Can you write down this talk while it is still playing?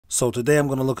So today I'm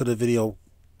going to look at a video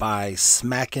by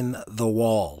Smacking the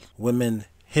Wall. Women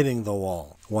hitting the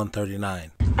wall. 139.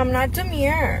 I'm not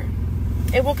demure.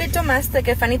 It will get domestic.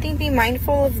 If anything, be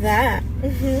mindful of that.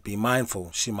 Be mindful.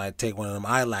 She might take one of them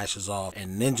eyelashes off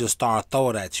and ninja star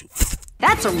throw it at you.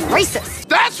 That's racist.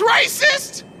 That's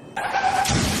racist!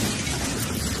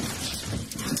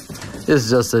 It's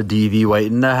just a DV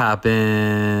waiting to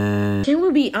happen. Can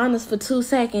we be honest for 2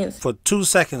 seconds? For 2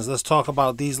 seconds, let's talk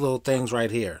about these little things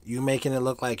right here. You making it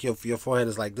look like your forehead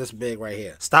is like this big right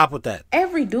here. Stop with that.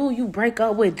 Every dude you break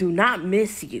up with do not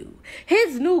miss you.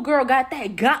 His new girl got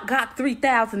that Gok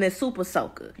 3000 and Super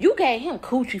Soaker. You gave him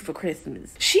coochie for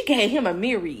Christmas. She gave him a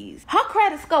Miris. Her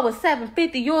credit score was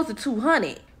 750, yours is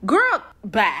 200. Girl,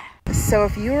 bye. So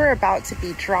if you were about to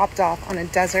be dropped off on a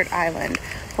desert island,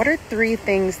 what are 3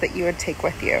 things that you would take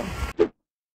with you?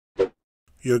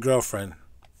 Your girlfriend.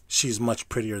 She's much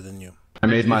prettier than you. I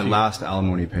made my last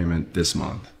alimony payment this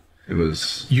month. It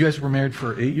was... You guys were married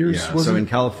for 8 years? Yeah, so in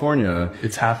California...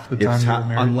 It's half the time you were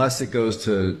married? Unless it goes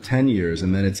to 10 years,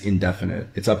 and then it's indefinite.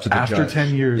 It's up to the judge. After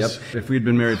 10 years? Yep. If we'd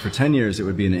been married for 10 years, it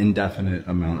would be an indefinite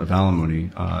amount of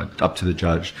alimony, up to the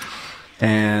judge.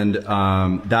 And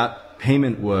that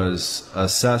payment was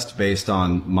assessed based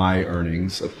on my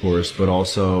earnings, of course, but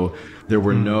also there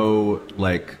were no,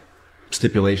 like,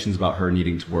 stipulations about her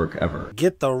needing to work ever.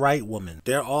 Get the right woman.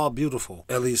 They're all beautiful.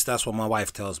 At least that's what my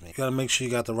wife tells me. You gotta make sure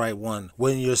you got the right one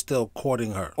when you're still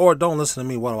courting her. Or don't listen to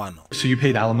me, what do I know? So you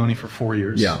paid alimony for 4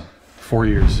 years? Yeah. 4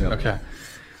 years, Yep. Okay.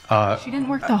 She didn't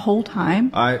work the whole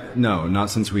time? No, not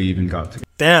since we even got together.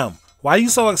 Damn. Why you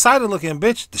so excited looking,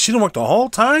 bitch? She didn't work the whole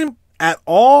time? At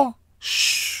all?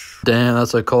 Shh. Damn,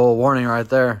 that's a cold warning right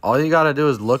there. All you gotta do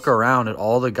is look around at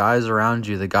all the guys around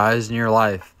you, the guys in your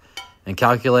life, and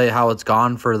calculate how it's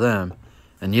gone for them.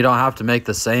 And you don't have to make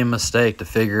the same mistake to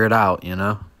figure it out, you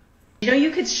know? You know you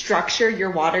could structure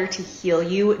your water to heal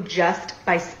you just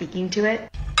by speaking to it?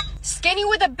 Skinny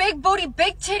with a big booty,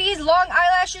 big titties, long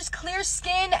eyelashes, clear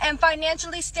skin, and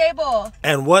financially stable.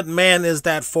 And what man is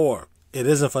that for? It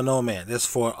isn't for no man. It's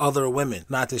for other women.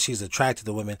 Not that she's attracted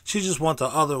to women. She just wants the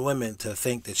other women to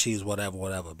think that she's whatever,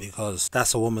 whatever. Because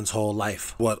that's a woman's whole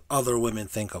life. What other women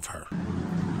think of her.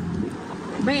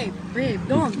 Babe,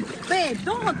 don't. Babe,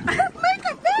 don't. I have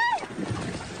makeup,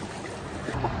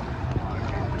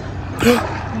 babe.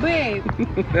 Babe.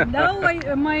 Now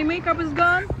my makeup is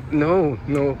gone? No.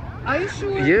 Are you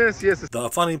sure? Yes.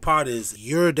 The funny part is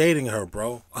you're dating her,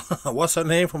 bro. What's her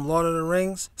name from Lord of the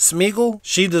Rings? Smeagol?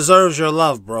 She deserves your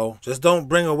love, bro. Just don't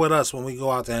bring her with us when we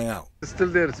go out to hang out. It's still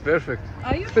there. It's perfect.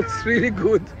 Are you sure? It's really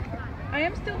good. I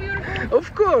am still beautiful?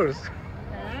 Of course.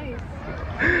 Nice.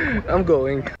 I'm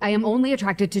going. I am only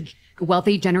attracted to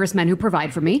wealthy, generous men who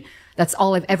provide for me. That's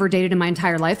all I've ever dated in my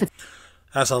entire life.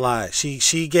 That's a lie.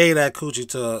 She gave that coochie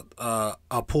to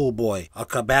a pool boy, a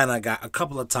cabana guy, a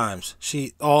couple of times.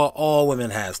 All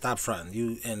women have. Stop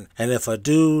fronting. And if a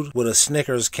dude with a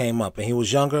Snickers came up and he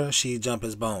was younger, she'd jump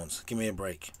his bones. Give me a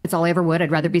break. It's all I ever would.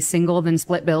 I'd rather be single than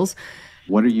split bills.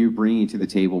 What are you bringing to the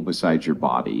table besides your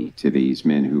body to these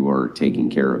men who are taking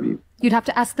care of you? You'd have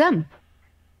to ask them.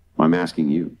 I'm asking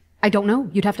you. I don't know.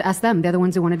 You'd have to ask them. They're the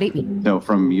ones who want to date me. So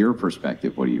from your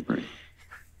perspective, what do you bring?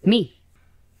 Me.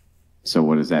 So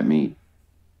what does that mean?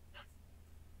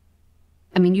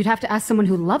 I mean, you'd have to ask someone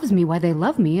who loves me why they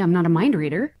love me. I'm not a mind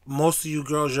reader. Most of you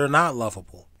girls, you're not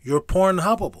lovable. You're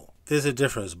porn-hubbable. There's a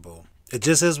difference, boo. It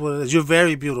just is what it is. You're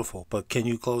very beautiful, but can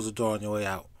you close the door on your way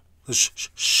out?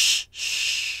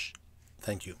 Shh.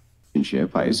 Thank you.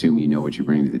 I assume you know what you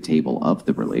bring to the table of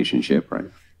the relationship, right?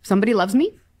 If somebody loves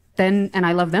me, and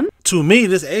I love them. To me,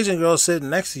 this Asian girl sitting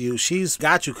next to you, she's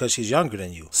got you because she's younger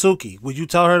than you. Suki, would you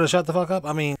tell her to shut the fuck up?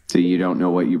 I mean... So you don't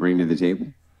know what you bring to the table?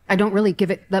 I don't really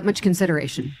give it that much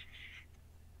consideration.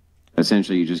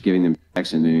 Essentially, you're just giving them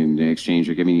sex, and in exchange,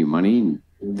 they're giving you money, and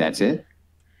that's it?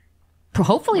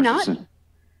 Hopefully not.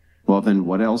 Well, then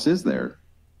what else is there?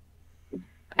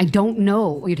 I don't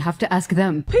know. You'd have to ask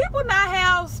them. People not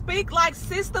have speak like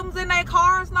systems in their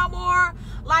cars no more.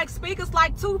 Like speakers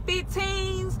like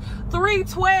 215s,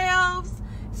 312s,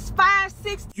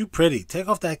 560s. You pretty. Take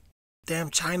off that damn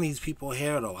Chinese people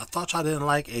hair, though. I thought y'all didn't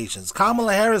like Asians.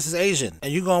 Kamala Harris is Asian.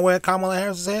 And you gonna wear Kamala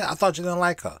Harris's hair? I thought you didn't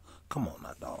like her. Come on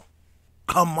now, dog.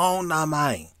 Come on now,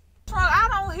 man. I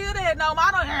don't hear that no more.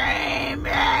 I don't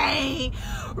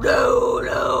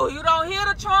You don't hear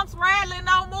the trunks rattling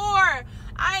no more.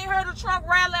 I ain't heard the trunk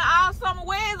rattling all summer.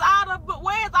 Where's all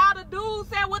the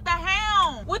dudes at with the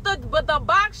hound? With the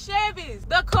box Chevys,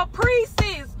 the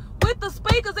Caprices, with the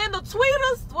speakers and the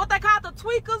tweeters, what they call the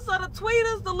tweakers or the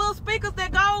tweeters, the little speakers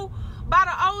that go by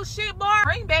the old shit bar.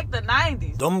 Bring back the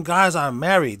 90s. Them guys are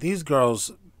married. These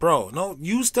girls Bro, no,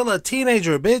 you still a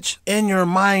teenager, bitch. In your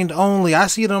mind only. I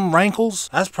see them wrinkles.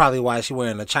 That's probably why she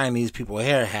wearing the Chinese people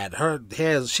hair hat. Her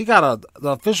hair, she got the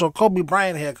official Kobe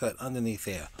Bryant haircut underneath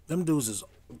there. Them dudes is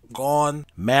gone,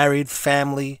 married,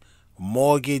 family,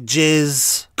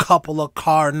 mortgages, couple of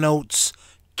car notes,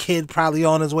 kid probably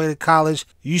on his way to college.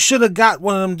 You should have got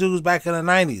one of them dudes back in the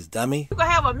 90s, dummy. You could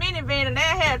have a minivan and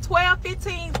that had 12,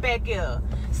 15s back here.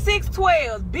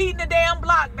 612s beating the damn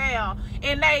block down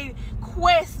in they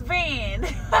Quest van.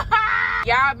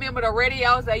 Y'all remember the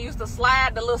radios that used to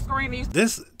slide the little screen?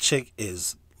 This chick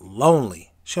is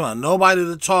lonely. She don't have nobody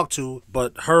to talk to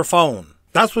but her phone.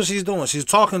 That's what she's doing. She's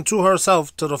talking to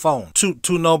herself to the phone.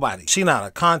 To nobody. She not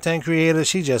a content creator.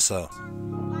 She just a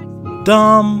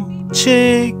dumb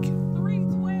chick.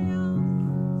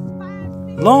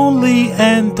 Lonely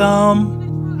and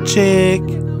dumb chick.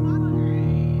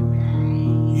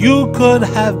 You could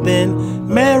have been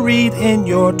married in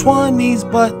your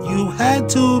 20s, but you had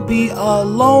to be a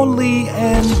lonely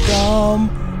and dumb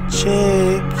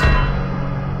chick.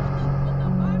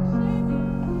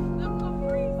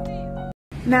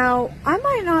 Now, I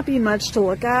might not be much to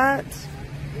look at,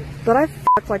 but I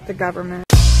fuck like the government.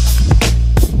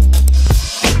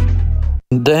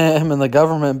 Damn, and the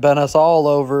government bent us all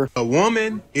over. A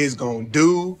woman is gonna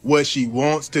do what she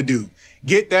wants to do.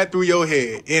 Get that through your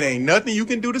head. It ain't nothing you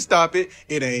can do to stop it.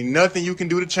 It ain't nothing you can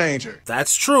do to change her.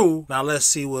 That's true. Now let's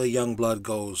see where Youngblood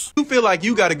goes. You feel like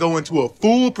you gotta go into a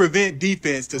full prevent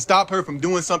defense to stop her from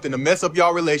doing something to mess up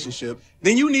y'all relationship,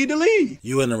 then you need to leave.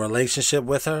 You in a relationship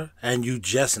with her and you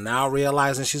just now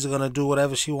realizing she's gonna do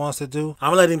whatever she wants to do?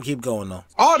 I'm gonna let him keep going though.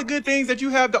 All the good things that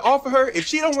you have to offer her, if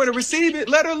she don't want to receive it,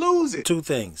 let her lose it. Two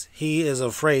things. He is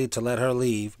afraid to let her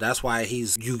leave. That's why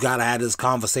you gotta have this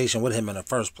conversation with him in the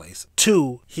first place.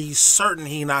 Two, he's certain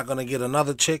he not gonna get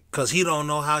another chick because he don't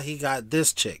know how he got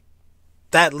this chick.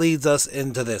 That leads us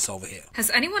into this over here. Has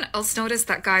anyone else noticed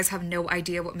that guys have no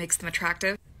idea what makes them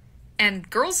attractive? And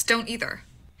girls don't either.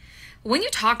 When you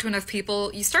talk to enough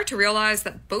people, you start to realize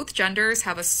that both genders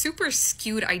have a super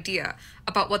skewed idea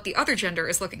about what the other gender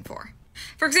is looking for.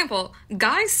 For example,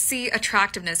 guys see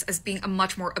attractiveness as being a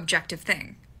much more objective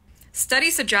thing.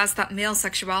 Studies suggest that male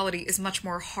sexuality is much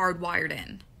more hardwired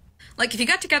in. Like, if you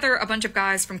get together a bunch of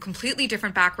guys from completely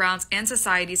different backgrounds and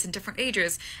societies and different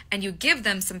ages, and you give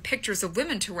them some pictures of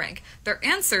women to rank, their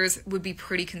answers would be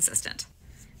pretty consistent.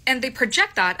 And they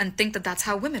project that and think that that's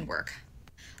how women work.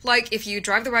 Like, if you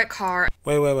drive the right car...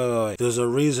 Wait. There's a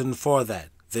reason for that.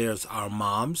 There's our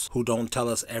moms who don't tell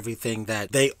us everything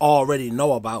that they already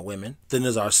know about women. Then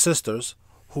there's our sisters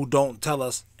who don't tell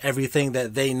us everything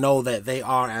that they know that they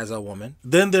are as a woman.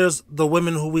 Then there's the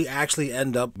women who we actually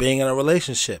end up being in a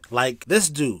relationship. Like this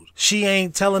dude. She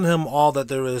ain't telling him all that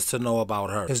there is to know about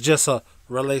her. It's just a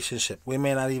relationship. We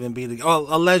may not even be together. Oh,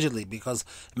 allegedly, because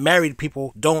married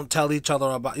people don't tell each other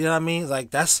about, you know what I mean? Like,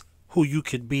 that's who you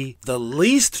could be the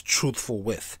least truthful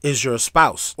with is your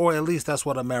spouse. Or at least that's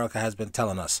what America has been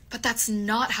telling us. But that's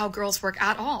not how girls work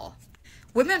at all.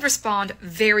 Women respond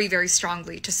very, very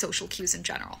strongly to social cues in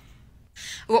general.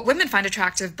 What women find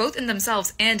attractive, both in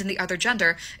themselves and in the other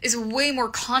gender, is way more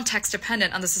context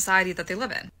dependent on the society that they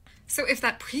live in. So if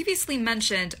that previously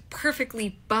mentioned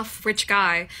perfectly buff rich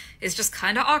guy is just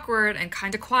kinda awkward and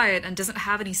kinda quiet and doesn't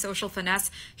have any social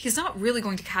finesse, he's not really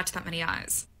going to catch that many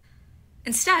eyes.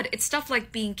 Instead, it's stuff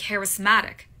like being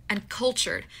charismatic and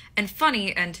cultured and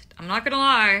funny and, I'm not gonna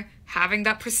lie, having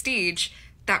that prestige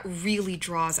that really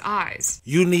draws eyes.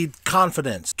 You need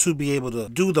confidence to be able to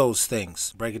do those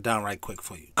things. Break it down right quick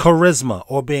for you. Charisma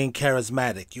or being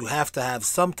charismatic. You have to have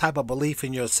some type of belief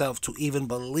in yourself to even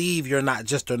believe you're not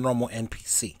just a normal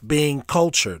NPC. Being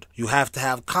cultured. You have to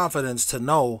have confidence to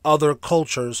know other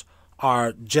cultures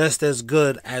are just as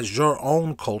good as your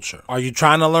own culture. Are you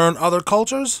trying to learn other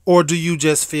cultures? Or do you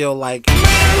just feel like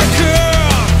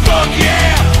America, fuck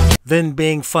yeah! Then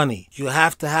being funny. You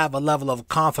have to have a level of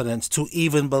confidence to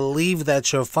even believe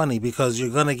that you're funny because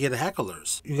you're gonna get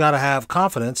hecklers. You gotta have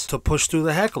confidence to push through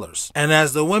the hecklers. And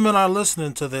as the women are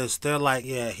listening to this, they're like,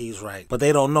 yeah, he's right. But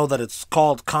they don't know that it's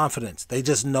called confidence. They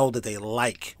just know that they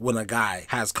like when a guy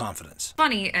has confidence.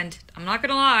 Funny, and I'm not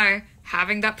gonna lie,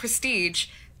 having that prestige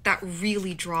that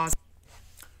really draws.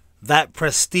 That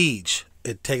prestige.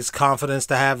 It takes confidence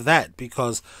to have that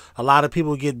because a lot of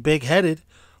people get big-headed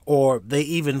or they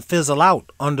even fizzle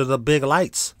out under the big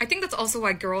lights. I think that's also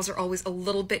why girls are always a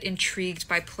little bit intrigued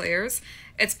by players.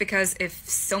 It's because if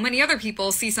so many other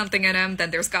people see something in him, then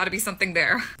there's got to be something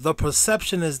there. The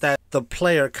perception is that the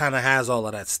player kind of has all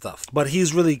of that stuff, but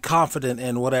he's really confident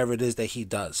in whatever it is that he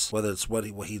does, whether it's what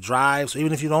he drives, or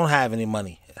even if you don't have any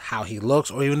money, how he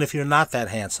looks, or even if you're not that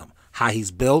handsome, how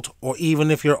he's built, or even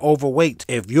if you're overweight.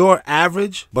 If you're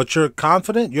average, but you're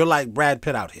confident, you're like Brad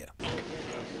Pitt out here.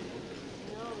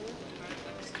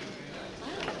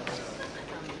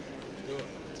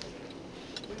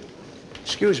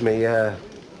 Excuse me,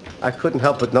 I couldn't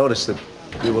help but notice that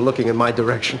you were looking in my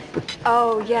direction.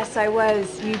 Oh, yes, I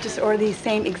was. You just ordered the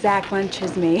same exact lunch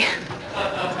as me.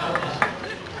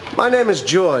 My name is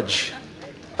George.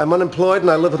 I'm unemployed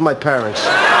and I live with my parents.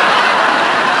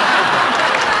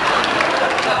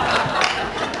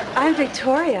 I'm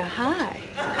Victoria. Hi.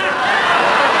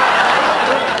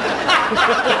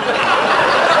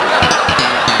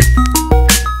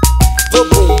 The